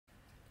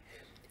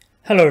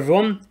Hello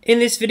everyone, in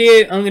this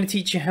video I'm going to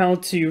teach you how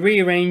to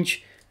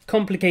rearrange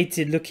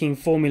complicated looking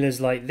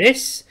formulas like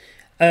this.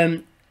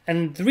 And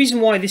the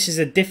reason why this is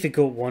a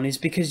difficult one is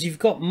because you've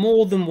got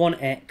more than one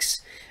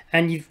x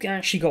and you've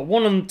actually got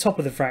one on top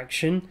of the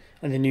fraction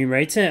on the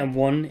numerator and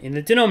one in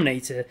the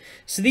denominator.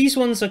 So these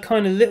ones are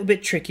kind of a little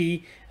bit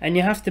tricky and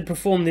you have to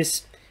perform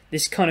this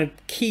kind of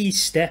key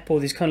step or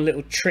this kind of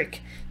little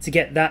trick to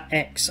get that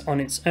x on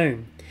its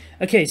own.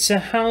 Okay, so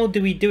how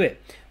do we do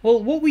it?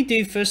 Well, what we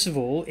do first of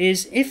all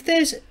is if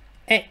there's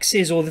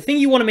x's, or the thing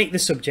you want to make the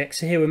subject,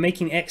 so here we're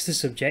making x the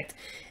subject,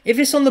 if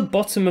it's on the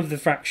bottom of the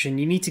fraction,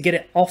 you need to get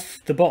it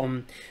off the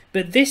bottom.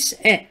 But this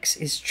x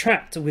is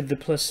trapped with the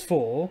plus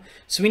 4,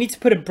 so we need to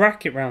put a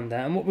bracket around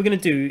that. And what we're going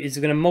to do is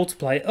we're going to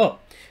multiply it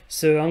up.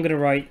 So I'm going to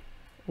write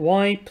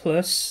y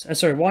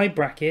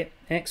bracket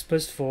x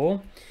plus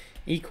 4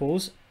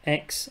 equals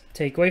x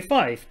take away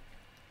 5.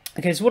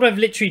 Okay, so what I've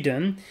literally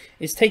done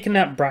is taken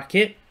that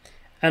bracket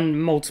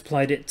and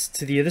multiplied it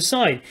to the other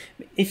side.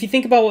 If you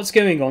think about what's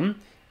going on,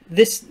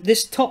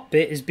 this top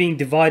bit is being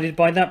divided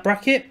by that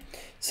bracket,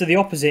 so the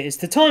opposite is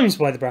to times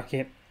by the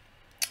bracket.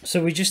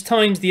 So we just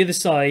times the other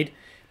side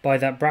by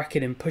that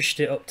bracket and pushed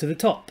it up to the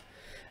top.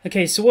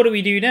 Okay, so what do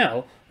we do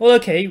now? Well,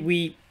 okay,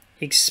 we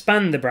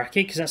expand the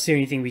bracket because that's the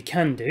only thing we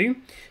can do.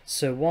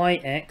 So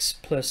yx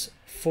plus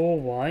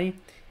 4y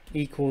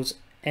equals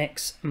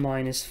x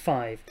minus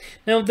 5.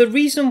 Now the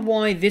reason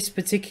why this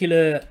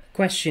particular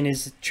question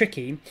is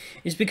tricky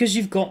is because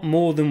you've got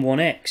more than one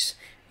x.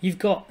 You've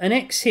got an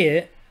x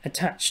here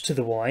attached to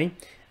the y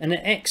and an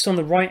x on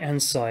the right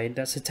hand side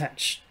that's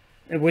attached,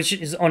 which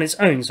is on its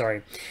own,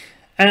 sorry.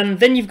 And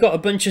then you've got a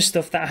bunch of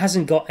stuff that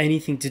hasn't got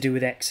anything to do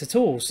with x at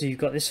all. So you've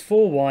got this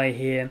 4y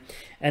here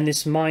and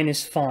this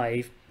minus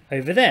 5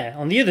 over there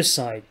on the other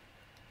side.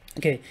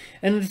 Okay,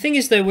 and the thing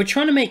is though, we're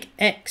trying to make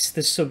x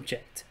the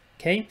subject.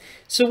 Okay,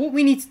 so what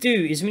we need to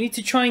do is we need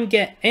to try and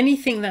get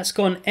anything that's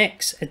got an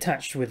x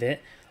attached with it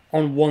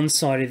on one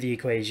side of the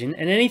equation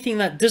and anything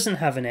that doesn't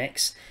have an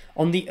x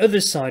on the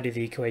other side of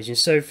the equation.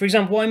 So for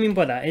example, what I mean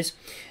by that is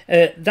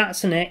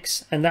that's an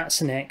x and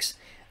that's an x.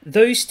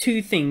 Those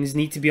two things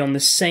need to be on the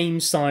same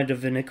side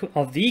of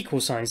the equal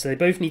sign, so they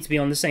both need to be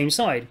on the same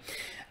side.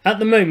 At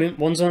the moment,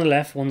 one's on the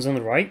left, one's on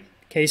the right.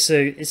 Okay,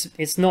 so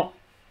it's not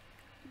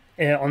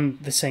on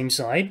the same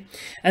side,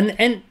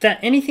 and that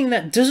anything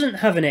that doesn't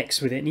have an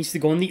x with it needs to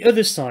go on the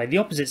other side, the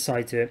opposite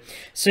side to it.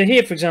 So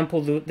here, for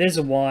example, there's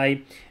a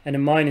y and a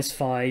minus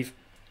 5.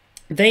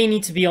 They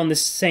need to be on the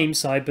same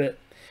side, but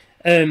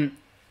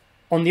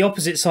on the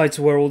opposite side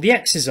to where all the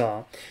x's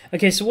are.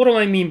 Okay, so what do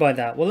I mean by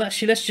that? Well,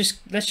 actually, let's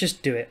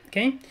just do it.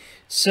 Okay,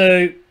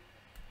 so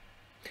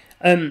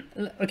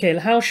okay,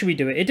 how should we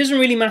do it? It doesn't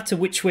really matter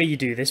which way you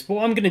do this, but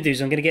what I'm going to do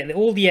is I'm going to get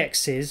all the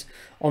x's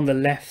on the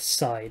left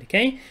side.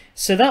 Okay,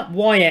 so that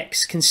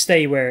yx can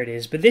stay where it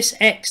is, but this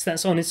x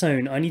that's on its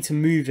own, I need to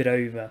move it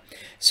over.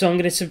 So I'm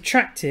going to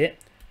subtract it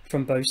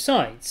from both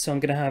sides. So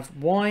I'm going to have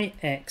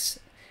yx,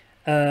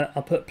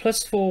 I'll put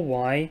plus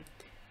 4y,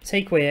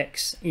 take away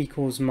x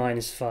equals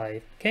minus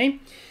 5. Okay,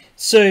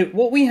 so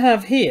what we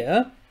have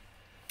here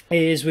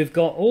is we've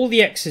got all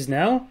the x's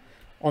now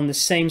on the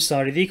same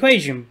side of the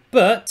equation,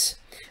 but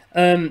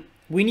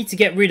we need to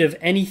get rid of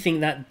anything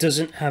that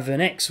doesn't have an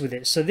x with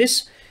it. So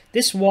this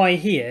y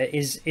here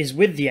is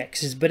with the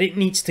x's, but it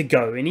needs to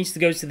go. It needs to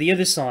go to the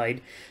other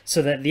side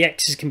so that the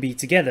x's can be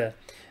together.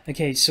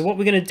 Okay, so what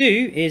we're going to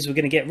do is we're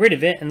going to get rid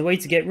of it, and the way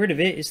to get rid of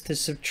it is to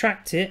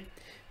subtract it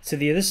to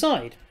the other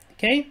side.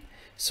 Okay,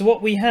 so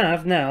what we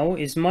have now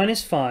is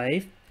minus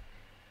 5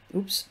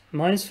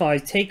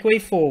 take away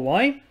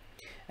 4y,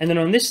 and then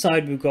on this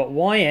side we've got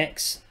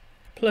yx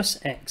plus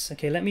x.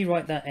 Okay, let me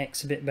write that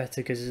x a bit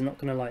better because it's not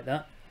going to like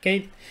that.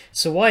 Okay,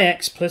 so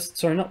yx plus,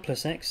 sorry, not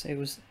plus x, it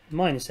was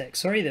minus x.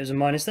 Sorry, there was a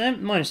minus there,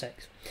 minus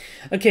x.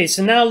 Okay,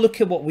 so now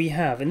look at what we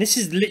have, and this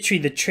is literally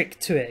the trick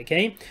to it.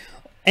 Okay,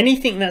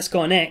 anything that's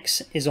got an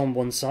x is on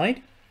one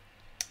side.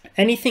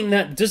 Anything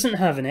that doesn't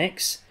have an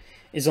x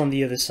is on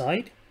the other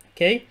side.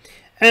 Okay,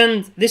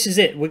 and this is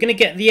it. We're going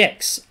to get the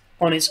x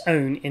on its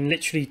own in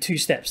literally 2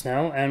 steps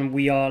now, and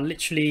we are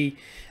literally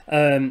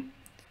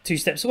 2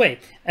 steps away.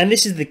 And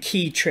this is the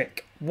key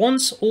trick.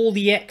 Once all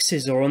the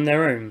x's are on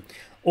their own,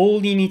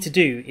 all you need to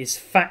do is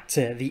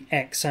factor the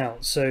x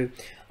out. So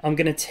I'm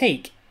going to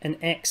take an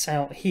x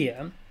out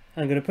here.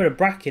 I'm going to put a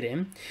bracket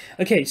in.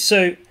 Okay,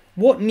 so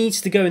what needs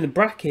to go in the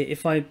bracket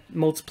if I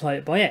multiply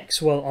it by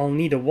x? Well, I'll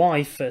need a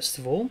y first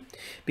of all,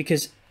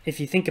 because if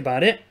you think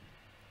about it,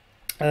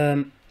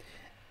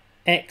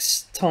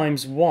 x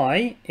times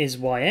y is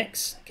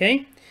yx.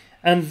 Okay,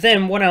 and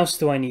then what else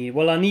do I need?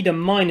 Well, I need a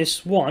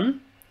minus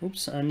 1.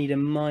 Oops, I need a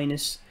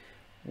minus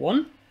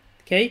 1.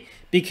 Okay,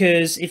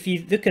 because if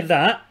you look at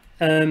that,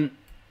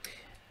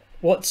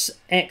 what's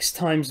x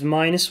times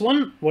minus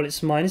 1? Well,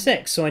 it's minus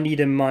x, so I need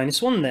a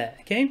minus 1 there.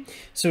 Okay,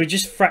 so we're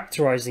just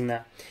factorizing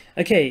that.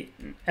 Okay,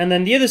 and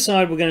then the other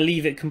side, we're going to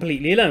leave it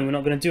completely alone. We're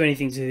not going to do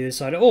anything to the other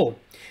side at all.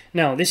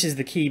 Now, this is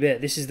the key bit.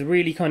 This is the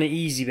really kind of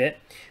easy bit.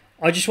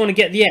 I just want to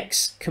get the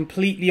x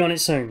completely on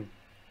its own.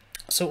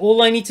 So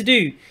all I need to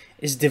do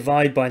is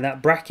divide by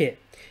that bracket.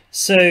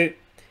 So,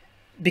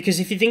 because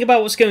if you think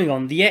about what's going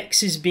on, the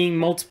x is being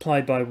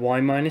multiplied by y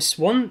minus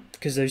 1,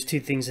 because those two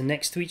things are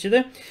next to each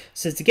other.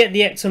 So to get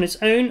the x on its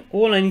own,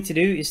 all I need to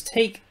do is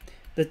take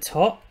the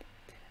top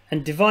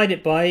and divide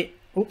it by,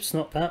 oops,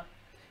 not that,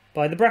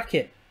 by the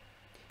bracket.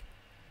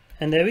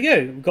 And there we go,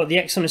 we've got the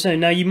x on its own.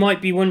 Now you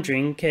might be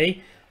wondering,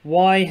 okay,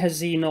 why has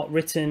he not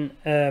written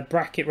a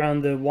bracket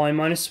around the y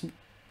minus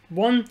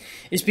 1?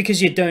 It's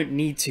because you don't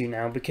need to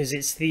now, because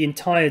it's the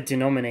entire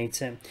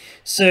denominator.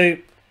 So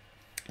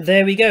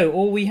there we go,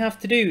 all we have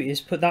to do is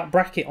put that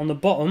bracket on the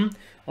bottom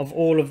of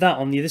all of that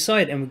on the other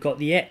side, and we've got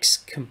the x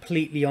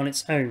completely on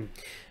its own.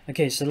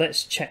 Okay, so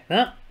let's check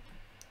that.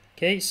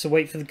 Okay, so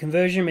wait for the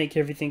conversion, make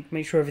sure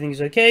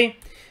everything's okay.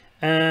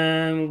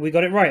 And we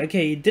got it right.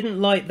 Okay, you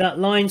didn't like that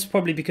line, it's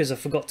probably because I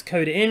forgot to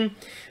code it in,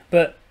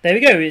 but there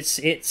we go, it's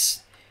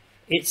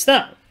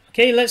that.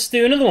 Okay, let's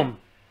do another one.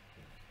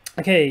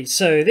 Okay,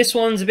 so this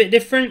one's a bit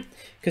different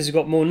because we've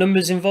got more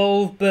numbers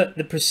involved, but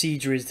the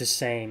procedure is the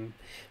same.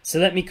 So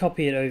let me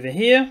copy it over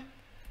here.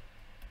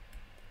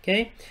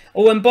 Okay.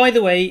 Oh, and by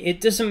the way,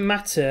 it doesn't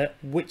matter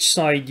which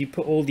side you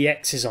put all the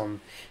x's on.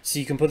 So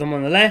you can put them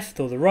on the left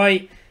or the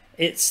right.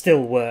 It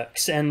still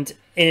works. And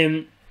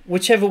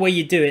whichever way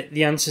you do it,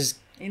 the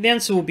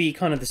answer will be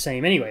kind of the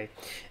same anyway.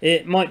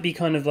 It might be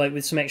kind of like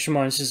with some extra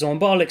minuses on,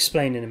 but I'll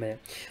explain in a minute.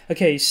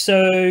 Okay,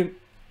 so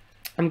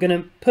I'm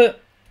going to put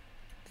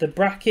the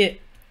bracket,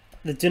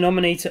 the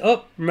denominator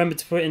up. Remember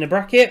to put it in a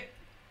bracket.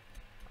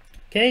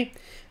 Okay.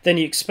 Then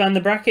you expand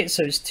the bracket,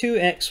 so it's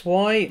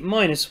 2xy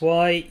minus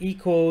y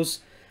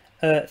equals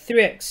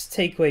 3x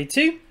take away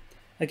 2.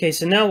 Okay,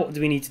 so now what do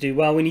we need to do?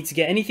 Well, we need to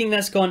get anything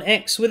that's got an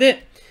x with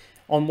it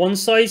on one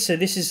side. So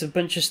this is a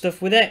bunch of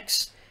stuff with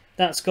x.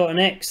 That's got an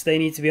x. They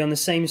need to be on the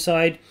same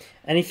side.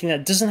 Anything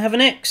that doesn't have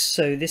an x,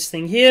 so this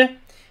thing here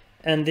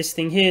and this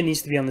thing here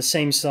needs to be on the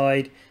same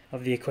side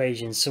of the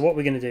equation. So what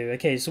we're going to do,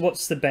 okay, so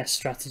what's the best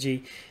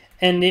strategy?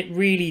 And it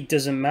really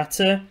doesn't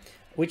matter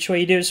which way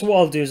you do it. So what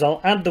I'll do is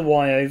I'll add the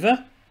y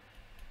over.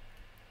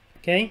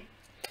 Okay,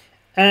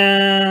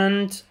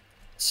 and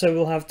so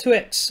we'll have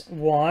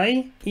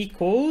 2xy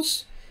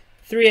equals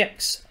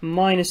 3x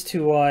minus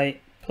 2y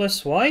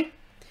plus y.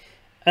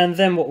 And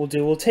then what we'll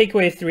do, we'll take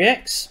away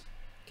 3x.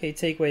 Okay,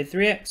 take away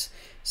 3x.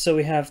 So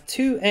we have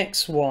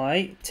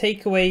 2xy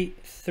take away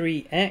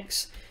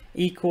 3x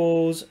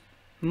equals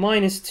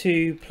minus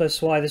 2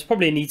 plus y. There's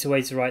probably a neater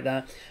way to write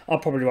that. I'll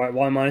probably write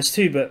y minus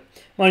 2, but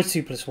minus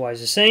 2 plus y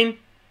is the same.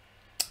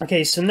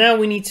 Okay, so now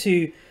we need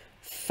to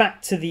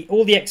factor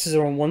all the x's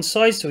are on one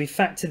side, so we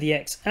factor the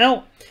x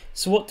out.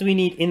 So what do we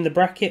need in the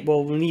bracket?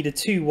 Well, we'll need a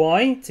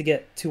 2y to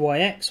get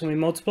 2yx when we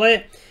multiply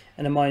it,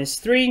 and a minus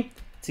 3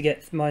 to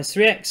get minus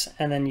 3x,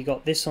 and then you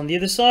got this on the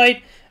other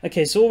side.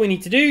 Okay, so all we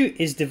need to do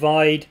is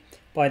divide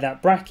by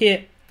that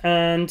bracket,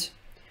 and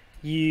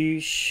you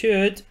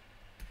should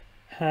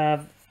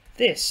have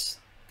this.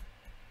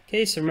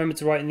 Okay, so remember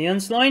to write in the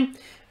answer line.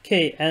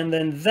 Okay, and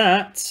then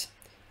that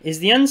is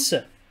the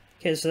answer.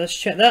 Okay, so let's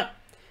check that.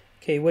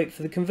 Okay, wait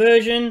for the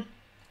conversion.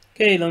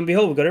 Okay, lo and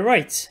behold, we got it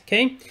right.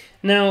 Okay,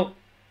 now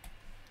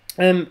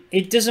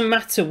it doesn't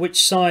matter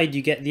which side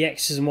you get the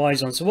x's and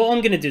y's on. So what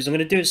I'm going to do is I'm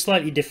going to do it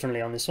slightly differently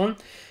on this one.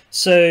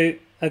 So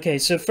okay,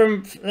 so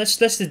let's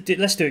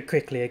do it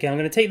quickly. Okay, I'm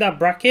going to take that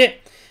bracket.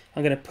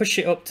 I'm going to push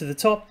it up to the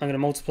top. I'm going to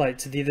multiply it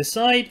to the other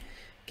side.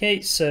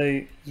 Okay,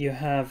 so you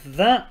have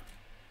that.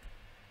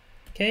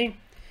 Okay,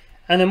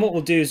 and then what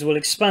we'll do is we'll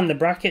expand the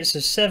bracket. So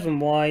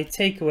 7y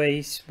take away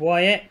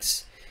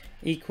yx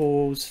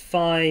equals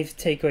 5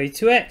 take away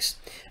 2x.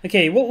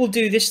 Okay, what we'll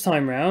do this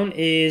time round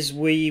is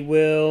we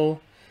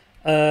will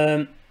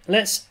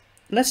let's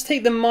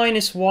take the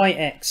minus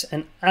yx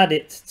and add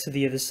it to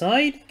the other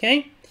side.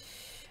 Okay,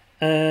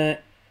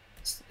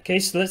 okay,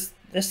 so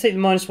let's take the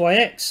minus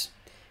yx.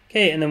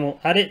 Okay, and then we'll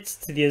add it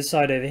to the other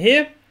side over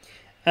here,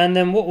 and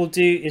then what we'll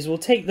do is we'll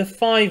take the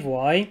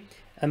 5y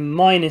and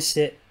minus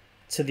it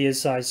to the other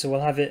side, so we'll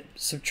have it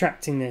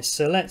subtracting this.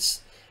 So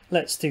let's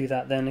do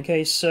that then.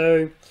 Okay,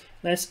 so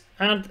let's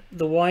add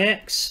the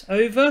yx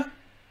over.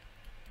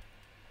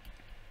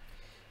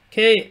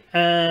 Okay,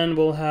 and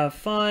we'll have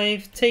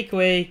 5 take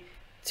away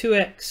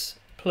 2x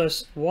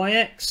plus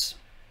yx,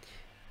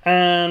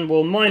 and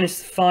we'll minus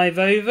the 5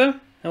 over.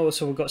 Oh,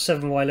 so we've got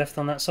 7y left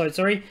on that side,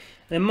 sorry.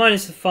 Then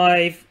minus the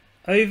 5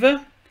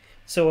 over,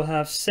 so we'll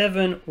have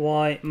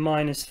 7y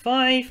minus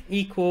 5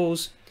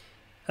 equals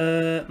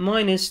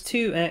minus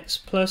 2x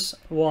plus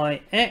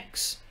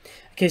yx.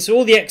 Okay, so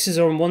all the x's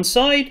are on one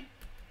side,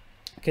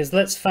 because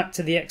let's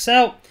factor the x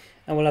out,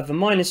 and we'll have the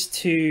minus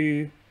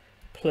 2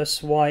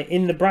 plus y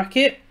in the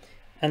bracket,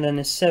 and then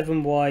a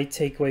 7y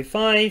take away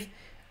 5,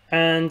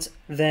 and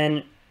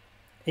then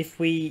if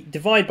we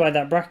divide by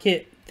that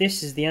bracket,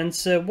 this is the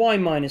answer, y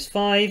minus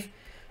 5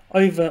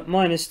 over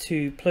minus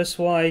 2 plus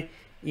y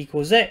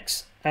equals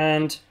x,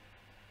 and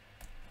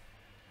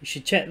we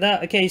should check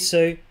that. Okay,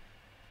 so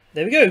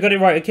there we go, got it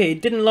right. Okay,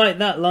 didn't like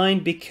that line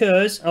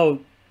because,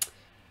 I'm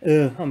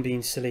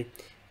being silly.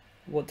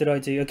 What did I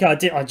do?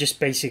 Okay, I just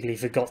basically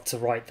forgot to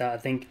write that, I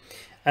think.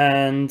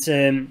 And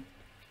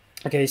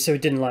okay, so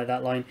it didn't like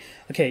that line.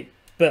 Okay,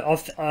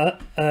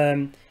 but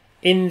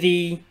in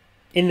the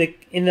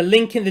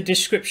link in the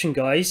description,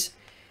 guys,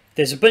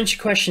 there's a bunch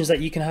of questions that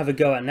you can have a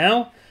go at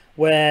now,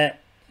 where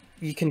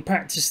you can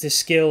practice this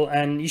skill,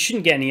 and you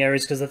shouldn't get any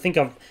errors because I think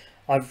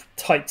I've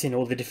typed in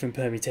all the different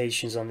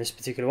permutations on this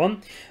particular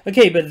one.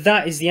 Okay, but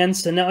that is the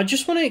answer. Now I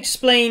just want to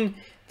explain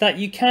that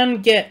you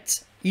can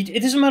get,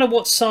 it doesn't matter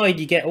what side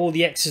you get all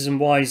the x's and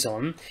y's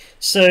on.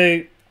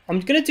 So I'm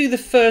going to do the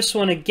first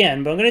one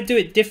again, but I'm going to do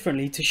it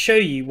differently to show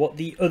you what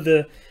the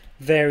other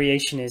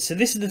variation is. So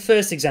this is the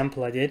first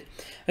example I did.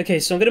 Okay,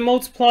 so I'm going to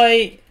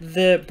multiply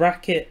the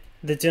bracket,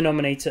 the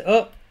denominator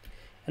up,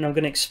 and I'm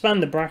going to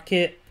expand the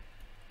bracket.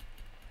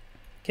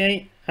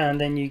 Okay,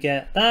 and then you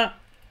get that.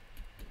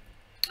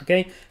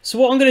 Okay, so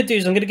what I'm going to do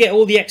is I'm going to get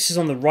all the x's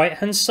on the right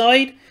hand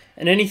side,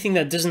 and anything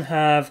that doesn't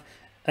have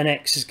an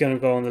x is going to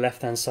go on the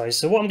left hand side.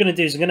 So what I'm going to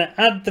do is I'm going to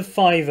add the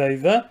 5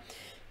 over,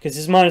 because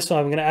it's minus 5,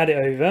 I'm going to add it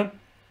over,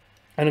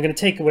 and I'm going to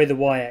take away the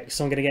yx.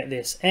 So I'm going to get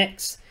this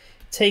x,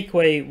 take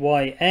away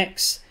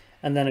yx,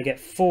 and then I get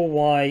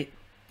 4y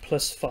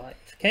plus 5.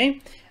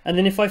 Okay, and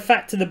then if I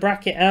factor the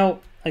bracket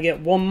out, I get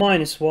 1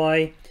 minus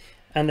y,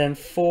 and then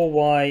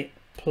 4y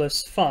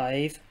plus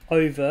 5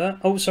 over,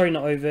 oh sorry,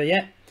 not over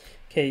yet.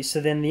 Okay,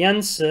 so then the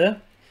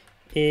answer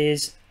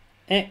is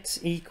x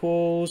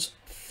equals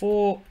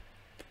 4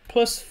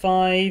 plus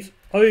 5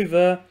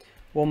 over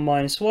 1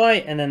 minus y,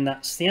 and then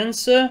that's the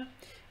answer.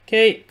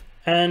 Okay,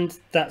 and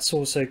that's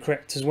also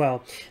correct as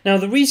well. Now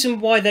the reason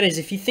why that is,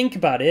 if you think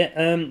about it,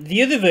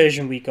 the other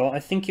version we got, I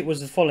think it was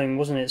the following,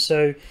 wasn't it?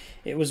 So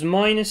it was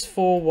minus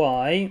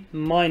 4y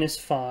minus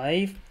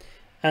 5,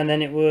 and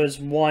then it was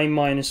y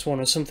minus 1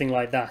 or something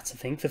like that, I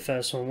think the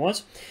first one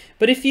was.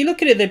 But if you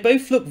look at it, they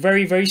both look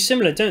very, very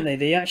similar, don't they?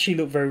 They actually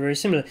look very, very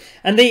similar.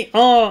 And they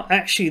are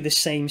actually the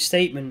same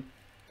statement.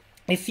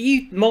 If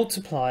you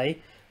multiply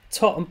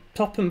top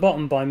and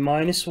bottom by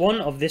minus 1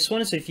 of this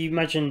one, so if you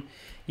imagine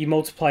you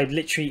multiplied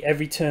literally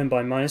every term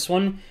by minus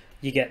 1,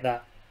 you get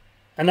that.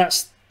 And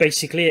that's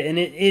basically it. And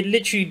it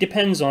literally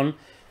depends on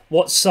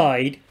what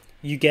side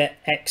you get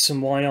x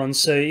and y on.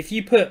 So if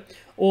you put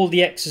all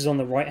the x's on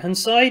the right hand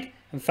side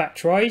and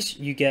factorize,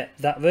 you get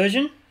that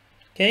version.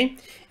 Okay,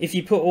 if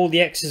you put all the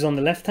x's on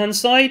the left hand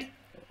side,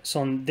 so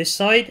on this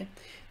side,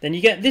 then you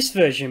get this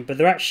version, but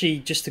they're actually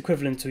just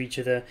equivalent to each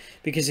other,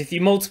 because if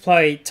you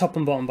multiply top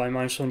and bottom by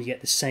minus 1, you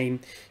get the same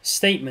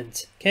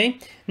statement. Okay,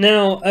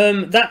 now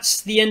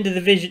that's the end of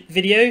the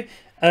video.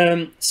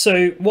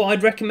 So what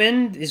I'd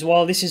recommend is,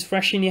 while this is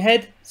fresh in your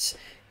head,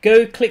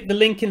 go click the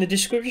link in the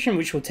description,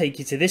 which will take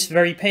you to this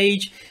very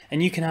page,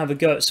 and you can have a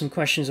go at some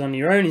questions on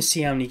your own and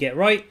see how many you get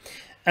right.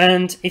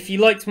 And if you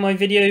liked my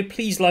video,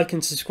 please like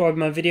and subscribe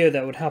my video.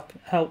 That would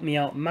help me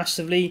out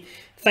massively.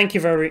 Thank you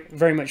very,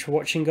 very much for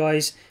watching,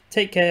 guys.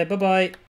 Take care. Bye bye.